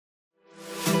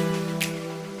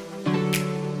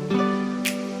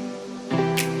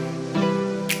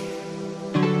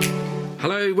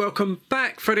Hello, welcome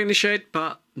back. Fred in the shed,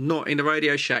 but not in the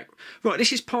Radio Shack. Right,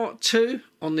 this is part 2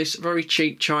 on this very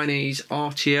cheap Chinese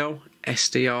RTL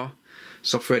SDR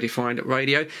software defined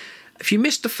radio. If you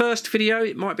missed the first video,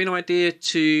 it might be an idea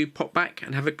to pop back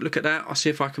and have a look at that. I'll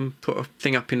see if I can put a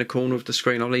thing up in the corner of the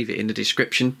screen. I'll leave it in the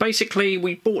description. Basically,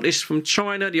 we bought this from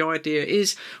China. The idea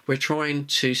is we're trying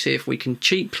to see if we can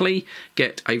cheaply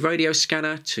get a radio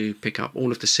scanner to pick up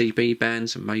all of the CB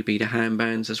bands and maybe the ham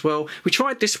bands as well. We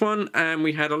tried this one and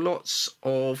we had a lots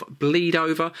of bleed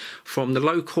over from the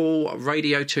local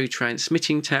Radio 2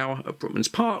 transmitting tower at Brookman's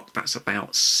Park. That's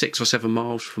about 6 or 7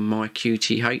 miles from my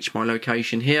QTH, my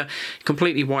location here.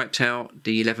 Completely wiped out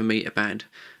the 11-metre band,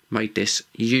 made this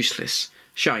useless.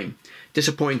 Shame,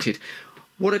 disappointed.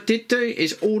 What I did do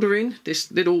is order in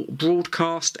this little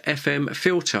broadcast FM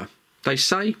filter. They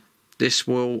say this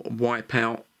will wipe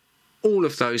out all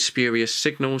of those spurious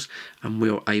signals and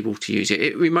we're able to use it.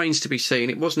 It remains to be seen.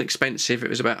 It wasn't expensive, it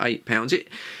was about £8.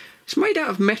 It's made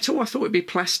out of metal. I thought it'd be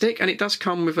plastic, and it does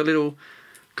come with a little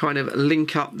kind of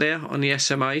link up there on the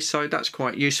SMA, so that's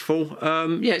quite useful.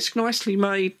 Yeah, it's nicely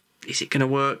made. Is it going to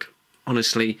work?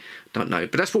 Honestly, don't know.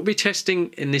 But that's what we'll be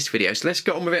testing in this video. So let's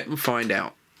get on with it and find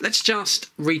out. Let's just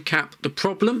recap the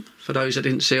problem for those that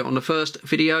didn't see it on the first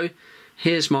video.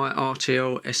 Here's my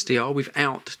RTL SDR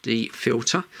without the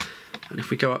filter. And if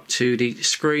we go up to the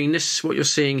screen, this is what you're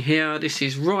seeing here. This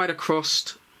is right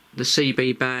across the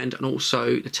CB band and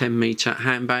also the 10-metre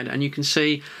ham band. And you can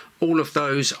see all of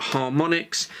those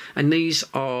harmonics, and these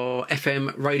are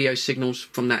FM radio signals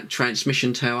from that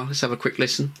transmission tower. Let's have a quick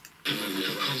listen.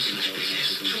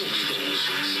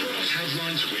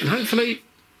 And hopefully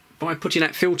by putting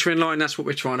that filter in line, that's what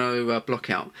we're trying to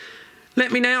block out.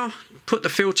 Let me now put the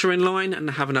filter in line and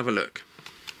have another look.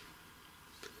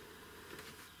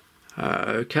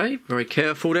 Okay, very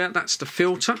careful there. That's the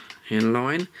filter in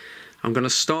line. I'm going to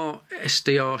start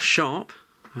SDR sharp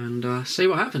and see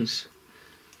what happens.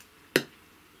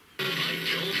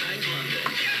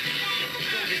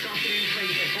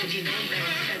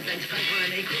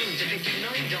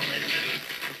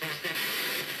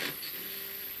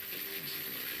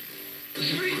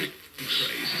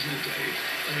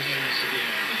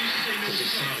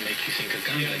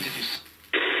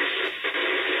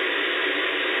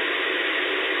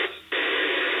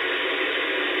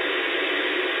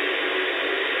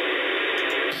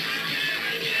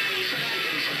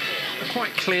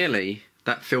 Quite clearly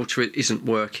that filter isn't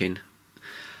working.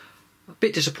 A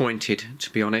bit disappointed, to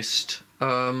be honest.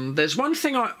 There's one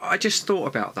thing I just thought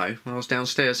about though when I was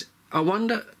downstairs. I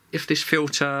wonder if this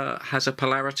filter has a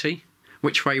polarity,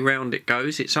 which way round it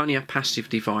goes. It's only a passive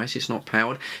device, it's not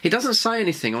powered. It doesn't say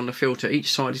anything on the filter,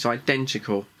 each side is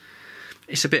identical.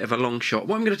 It's a bit of a long shot.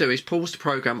 What I'm going to do is pause the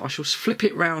program. I shall flip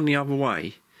it round the other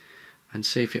way and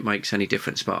see if it makes any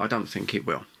difference, but I don't think it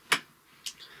will.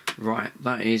 Right,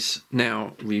 that is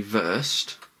now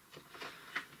reversed.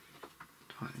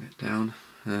 Tighten it down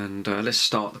and let's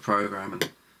start the program.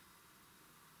 And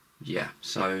yeah,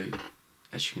 so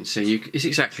as you can see, it's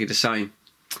exactly the same.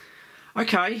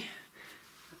 Okay.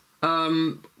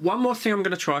 One more thing I'm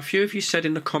going to try. A few of you said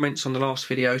in the comments on the last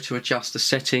video to adjust the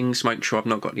settings, make sure I've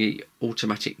not got the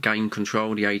automatic gain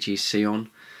control, the AGC on.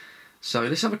 So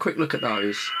let's have a quick look at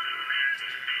those.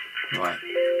 Right.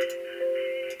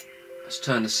 Let's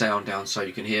turn the sound down so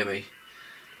you can hear me.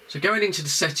 So going into the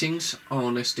settings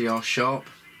on SDR Sharp,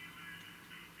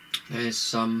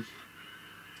 there's not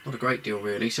a great deal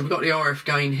really. So we've got the RF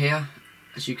gain here.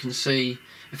 As you can see,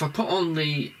 if I put on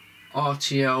the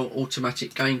RTL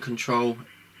automatic gain control,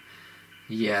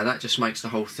 yeah, that just makes the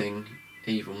whole thing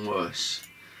even worse.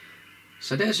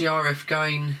 So there's the RF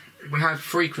gain. We have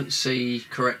frequency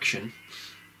correction,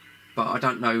 but I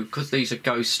don't know, because these are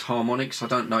ghost harmonics, I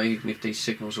don't know even if these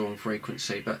signals are on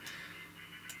frequency. But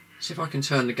see if I can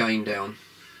turn the gain down.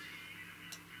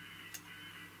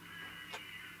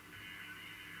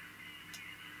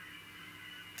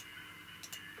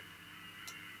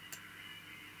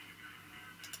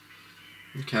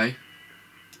 Okay,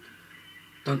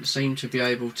 don't seem to be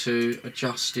able to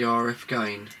adjust the RF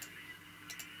gain.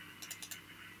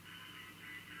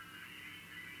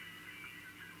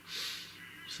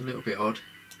 It's a little bit odd.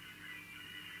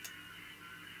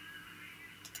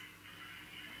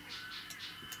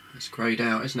 It's greyed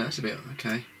out, isn't it? That's a bit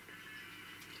okay.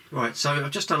 Right, so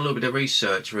I've just done a little bit of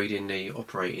research reading the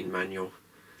operating manual,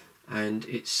 and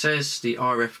it says the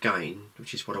RF gain,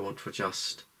 which is what I want to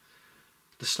adjust.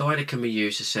 The slider can be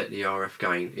used to set the RF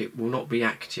gain. It will not be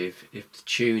active if the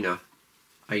tuner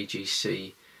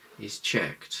AGC is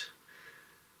checked.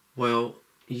 Well,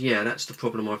 yeah, that's the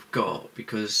problem I've got,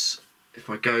 because if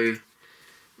I go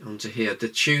onto here. The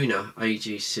tuner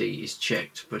AGC is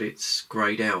checked, but it's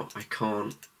greyed out. I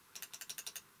can't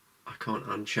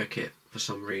uncheck it for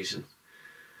some reason.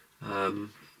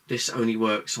 This only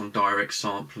works on direct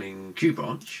sampling Q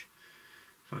branch.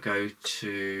 If I go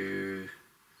to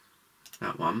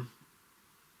that one,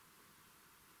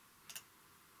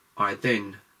 I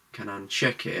then can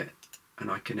uncheck it and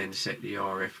I can then set the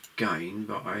RF gain,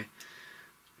 but I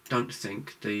don't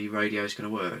think the radio is going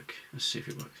to work. Let's see if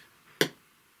it works.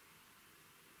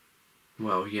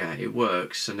 Well, yeah, it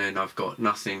works, and then I've got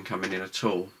nothing coming in at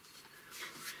all.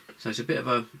 So it's a bit of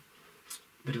a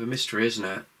mystery, isn't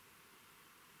it?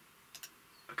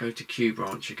 I go to Q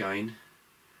branch again,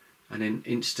 and then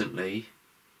instantly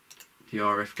the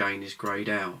RF gain is greyed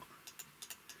out.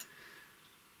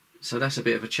 So that's a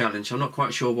bit of a challenge. I'm not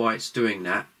quite sure why it's doing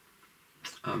that.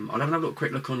 I'll have another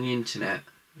quick look on the internet.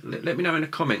 Let me know in the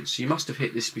comments. You must have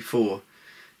hit this before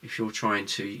if you're trying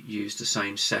to use the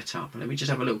same setup. Let me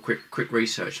just have a little quick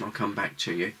research and I'll come back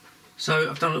to you. So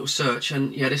I've done a little search,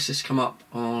 and yeah, this has come up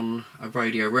on a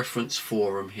radio reference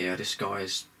forum here. This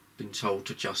guy's been told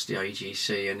to adjust the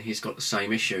AGC and he's got the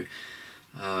same issue.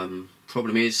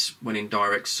 Problem is, when in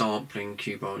direct sampling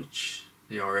Q branch,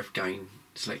 the RF gain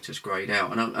selector's greyed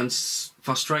out, and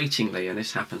frustratingly, and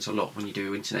this happens a lot when you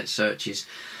do internet searches,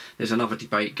 there's another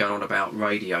debate going on about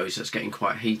radios that's getting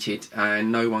quite heated,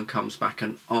 and no one comes back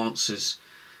and answers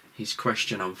his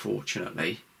question,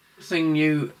 unfortunately. The thing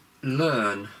you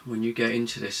learn when you get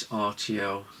into this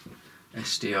RTL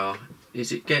SDR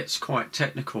is it gets quite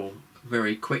technical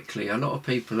very quickly. A lot of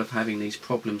people are having these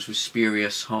problems with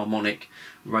spurious harmonic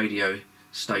radio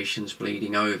stations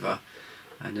bleeding over,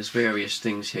 and there's various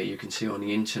things here you can see on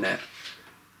the internet,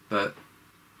 but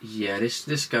yeah,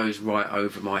 this goes right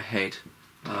over my head.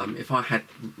 If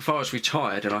I was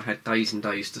retired and I had days and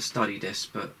days to study this,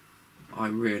 but I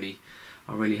really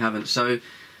haven't. So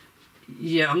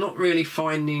yeah, I'm not really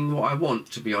finding what I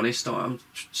want, to be honest. I'm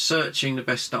searching the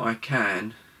best that I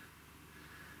can,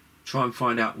 try and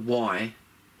find out why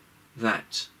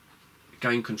that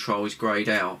gain control is greyed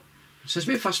out. So it's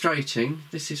a bit frustrating.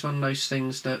 This is one of those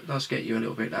things that does get you a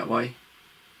little bit that way.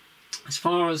 As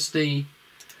far as the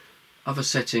other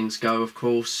settings go, of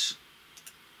course,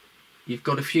 you've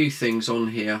got a few things on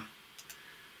here.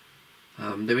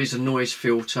 There is a noise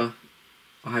filter.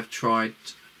 I have tried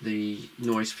the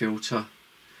noise filter.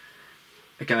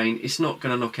 Again, it's not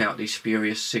going to knock out these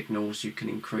spurious signals. You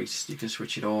can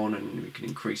switch it on and you can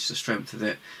increase the strength of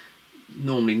it.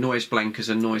 Normally noise blankers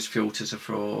and noise filters are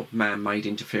for man-made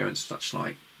interference, such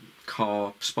like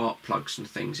car spark plugs and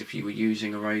things, if you were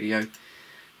using a radio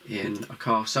in a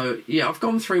car. So yeah, I've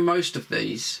gone through most of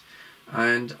these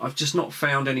and I've just not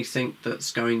found anything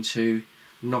that's going to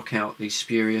knock out these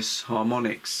spurious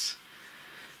harmonics.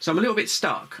 So I'm a little bit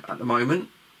stuck at the moment.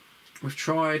 We've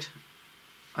tried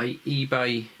a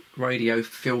eBay radio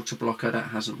filter blocker, that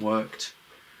hasn't worked.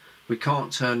 We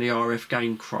can't turn the RF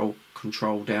gain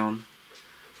control down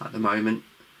at the moment.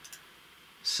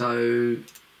 So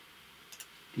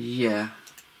yeah,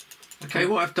 okay,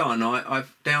 what I've done,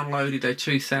 I've downloaded a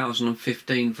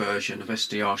 2015 version of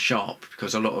SDR Sharp,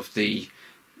 because a lot of the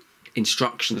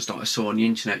instructions that I saw on the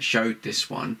internet showed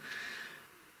this one,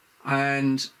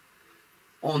 and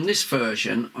on this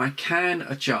version I can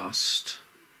adjust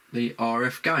the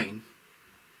RF gain,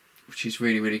 which is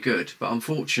really good, but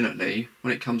unfortunately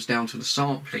when it comes down to the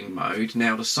sampling mode,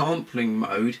 now the sampling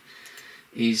mode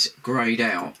is greyed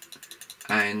out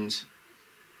and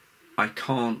I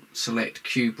can't select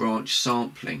Q branch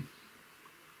sampling.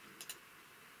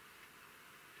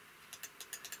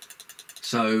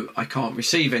 So I can't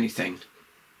receive anything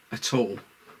at all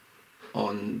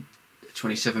on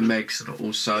 27 megs, and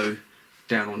also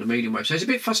down on the medium wave. So it's a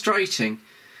bit frustrating.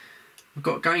 We've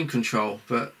got gain control,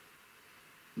 but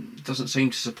it doesn't seem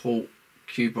to support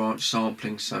Q branch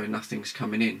sampling, so nothing's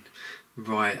coming in.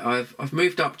 Right, I've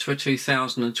moved up to a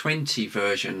 2020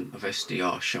 version of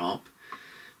SDR Sharp,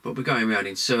 but we're going around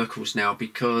in circles now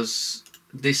because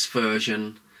this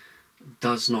version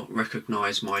does not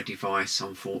recognise my device,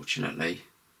 unfortunately.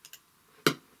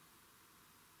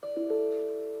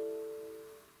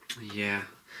 Yeah.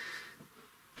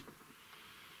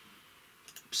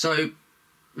 So,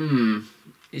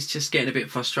 it's just getting a bit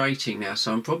frustrating now,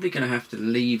 so I'm probably going to have to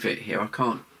leave it here. I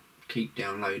can't keep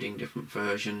downloading different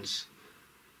versions.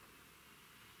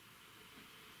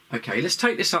 Okay, let's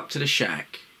take this up to the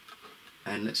shack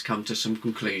and let's come to some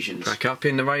conclusions. Back up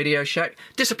in the Radio Shack.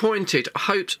 Disappointed. I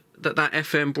hoped that that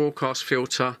FM broadcast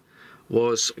filter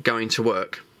was going to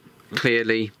work.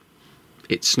 Clearly,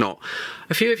 it's not.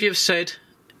 A few of you have said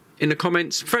in the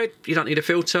comments, Fred, you don't need a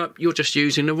filter, you're just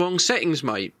using the wrong settings,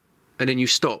 mate. And then you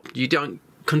stop. You can't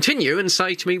continue and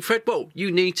say to me, Fred, well, you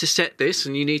need to set this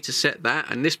and you need to set that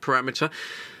and this parameter.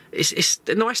 It's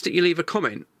nice that you leave a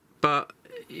comment, but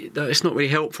it's not really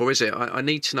helpful, is it? I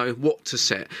need to know what to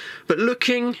set. But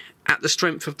looking at the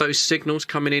strength of those signals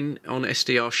coming in on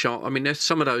SDR Sharp, I mean,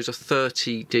 some of those are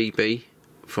 30 dB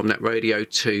from that radio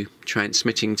to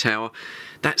transmitting tower.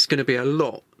 That's going to be a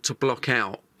lot to block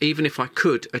out, even if I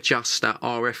could adjust that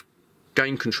RF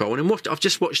gain control. And I've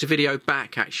just watched the video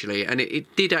back actually, and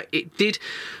it did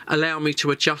allow me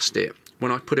to adjust it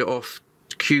when I put it off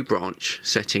Q branch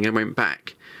setting and went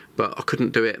back, but I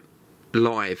couldn't do it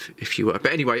live, if you were.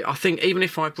 But anyway, I think even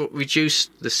if I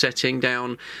reduced the setting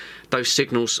down, those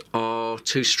signals are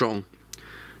too strong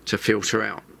to filter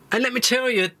out. And let me tell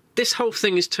you, this whole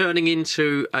thing is turning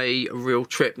into a real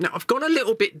trip. Now, I've gone a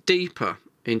little bit deeper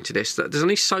into this. There's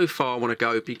only so far I want to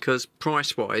go, because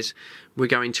price-wise, we're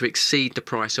going to exceed the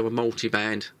price of a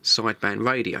multi-band sideband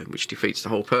radio, which defeats the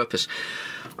whole purpose.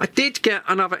 I did get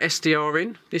another SDR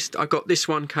in. I got this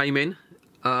one came in.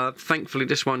 Thankfully,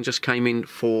 this one just came in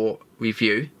for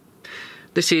review.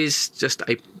 This is just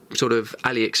a sort of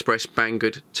AliExpress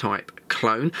Banggood type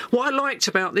clone. What I liked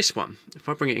about this one, if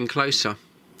I bring it in closer,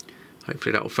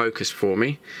 hopefully that will focus for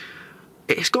me.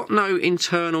 It's got no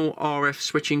internal RF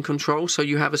switching control, so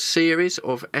you have a series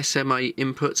of SMA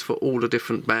inputs for all the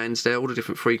different bands there, all the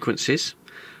different frequencies.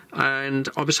 And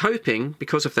I was hoping,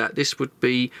 because of that, this would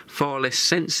be far less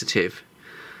sensitive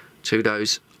to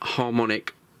those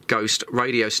harmonic ghost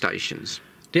radio stations.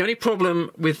 The only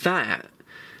problem with that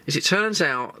is it turns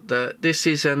out that this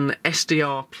is an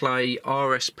SDR Play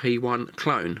RSP1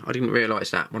 clone. I didn't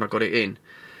realise that when I got it in.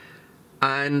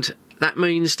 And that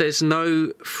means there's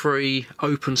no free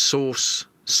open source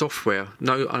software,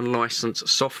 no unlicensed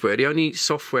software. The only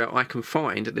software I can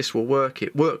find that this will work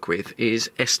with is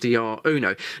SDR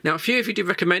Uno. Now, a few of you did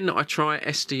recommend that I try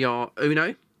SDR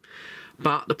Uno,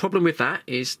 but the problem with that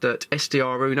is that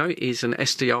SDR Uno is an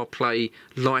SDR Play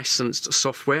licensed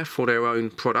software for their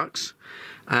own products.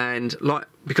 And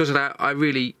because of that, I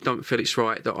really don't feel it's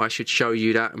right that I should show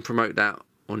you that and promote that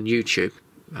on YouTube.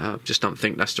 Just don't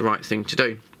think that's the right thing to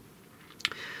do.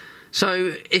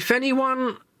 So if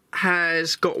anyone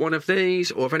has got one of these,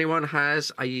 or if anyone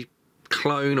has a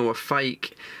clone or a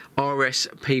fake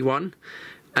RSP1,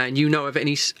 and you know of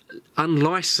any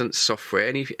unlicensed software,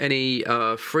 any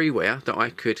freeware that I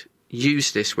could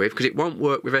use this with, because it won't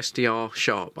work with SDR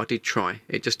Sharp. I did try,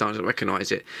 it just doesn't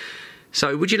recognise it.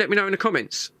 So would you let me know in the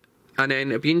comments? And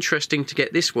then it'd be interesting to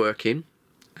get this working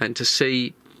and to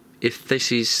see if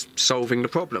this is solving the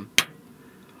problem.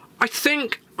 I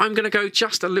think I'm going to go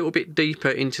just a little bit deeper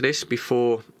into this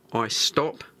before I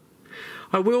stop.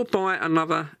 I will buy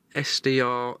another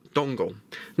SDR dongle.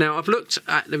 Now, I've looked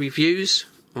at the reviews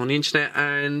on the internet,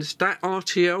 and that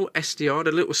RTL SDR,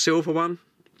 the little silver one,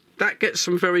 that gets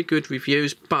some very good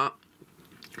reviews, but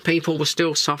people were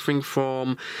still suffering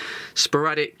from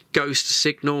sporadic ghost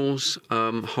signals,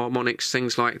 harmonics,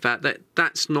 things like that.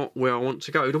 That's not where I want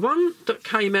to go. The one that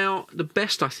came out the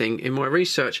best, I think, in my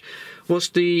research was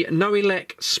the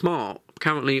Noelec Smart,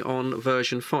 currently on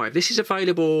version 5. This is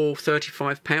available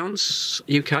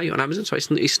 £35 UK on Amazon, so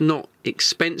it's not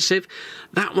expensive.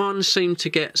 That one seemed to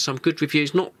get some good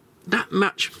reviews, not that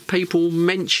much people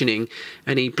mentioning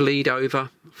any bleed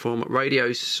over from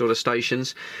radio sort of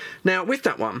stations. Now, with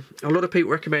that one, a lot of people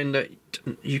recommend that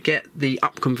you get the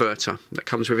up converter that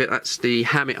comes with it. That's the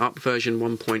Ham It Up version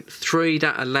 1.3.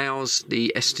 That allows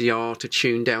the SDR to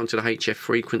tune down to the HF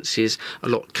frequencies a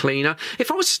lot cleaner.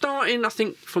 If I was starting, I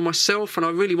think, for myself, and I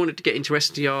really wanted to get into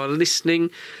SDR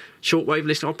listening, shortwave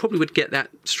listening, I probably would get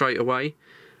that straight away.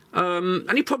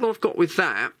 Only problem I've got with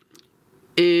that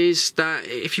is that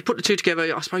if you put the two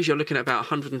together, I suppose you're looking at about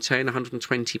 110,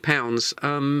 120 pounds.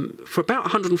 For about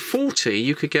 140,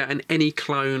 you could get an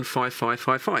Anyclone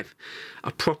 5555,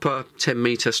 a proper 10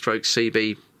 meter stroke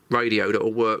CB radio that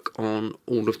will work on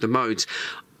all of the modes.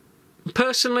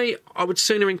 Personally, I would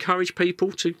sooner encourage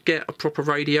people to get a proper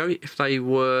radio if they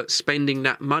were spending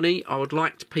that money. I would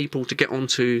like people to get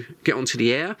onto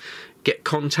the air, get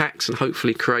contacts, and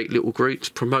hopefully create little groups,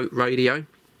 promote radio,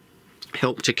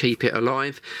 help to keep it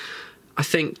alive. I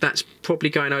think that's probably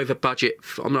going over budget.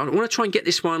 I want to try and get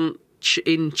this one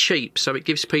in cheap, so it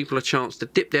gives people a chance to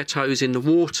dip their toes in the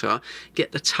water,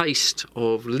 get the taste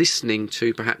of listening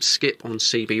to perhaps Skip on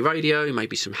CB radio,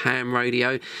 maybe some ham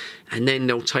radio, and then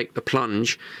they'll take the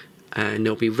plunge and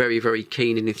they'll be very, very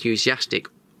keen and enthusiastic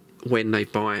when they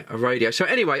buy a radio. So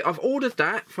anyway, I've ordered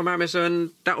that from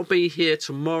Amazon. That'll be here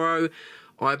tomorrow.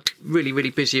 I'm really, really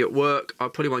busy at work. I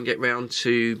probably won't get round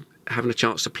to having a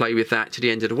chance to play with that to the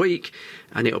end of the week,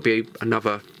 and it'll be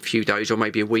another few days or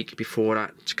maybe a week before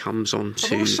that comes on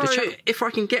to the channel. If I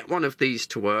can get one of these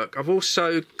to work, I've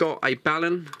also got a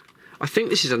Ballon. I think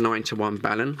this is a 9-to-1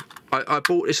 Ballon. I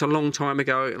bought this a long time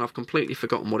ago and I've completely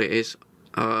forgotten what it is.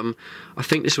 I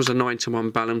think this was a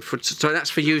 9-to-1 Ballon, so that's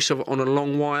for use on a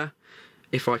long wire.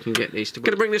 If I can get these to work.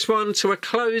 Going to bring this one to a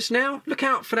close now. Look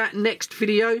out for that next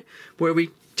video where we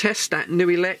test that new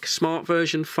Elec Smart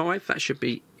version 5. That should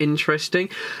be interesting.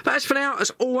 But as for now,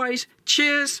 as always,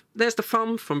 cheers. There's the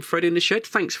thumb from Fred in the Shed.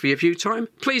 Thanks for your view time.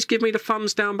 Please give me the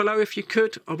thumbs down below if you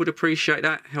could. I would appreciate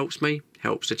that. Helps me,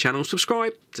 helps the channel.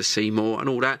 Subscribe to see more and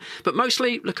all that. But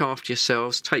mostly, look after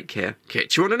yourselves. Take care.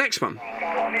 Catch you on the next one.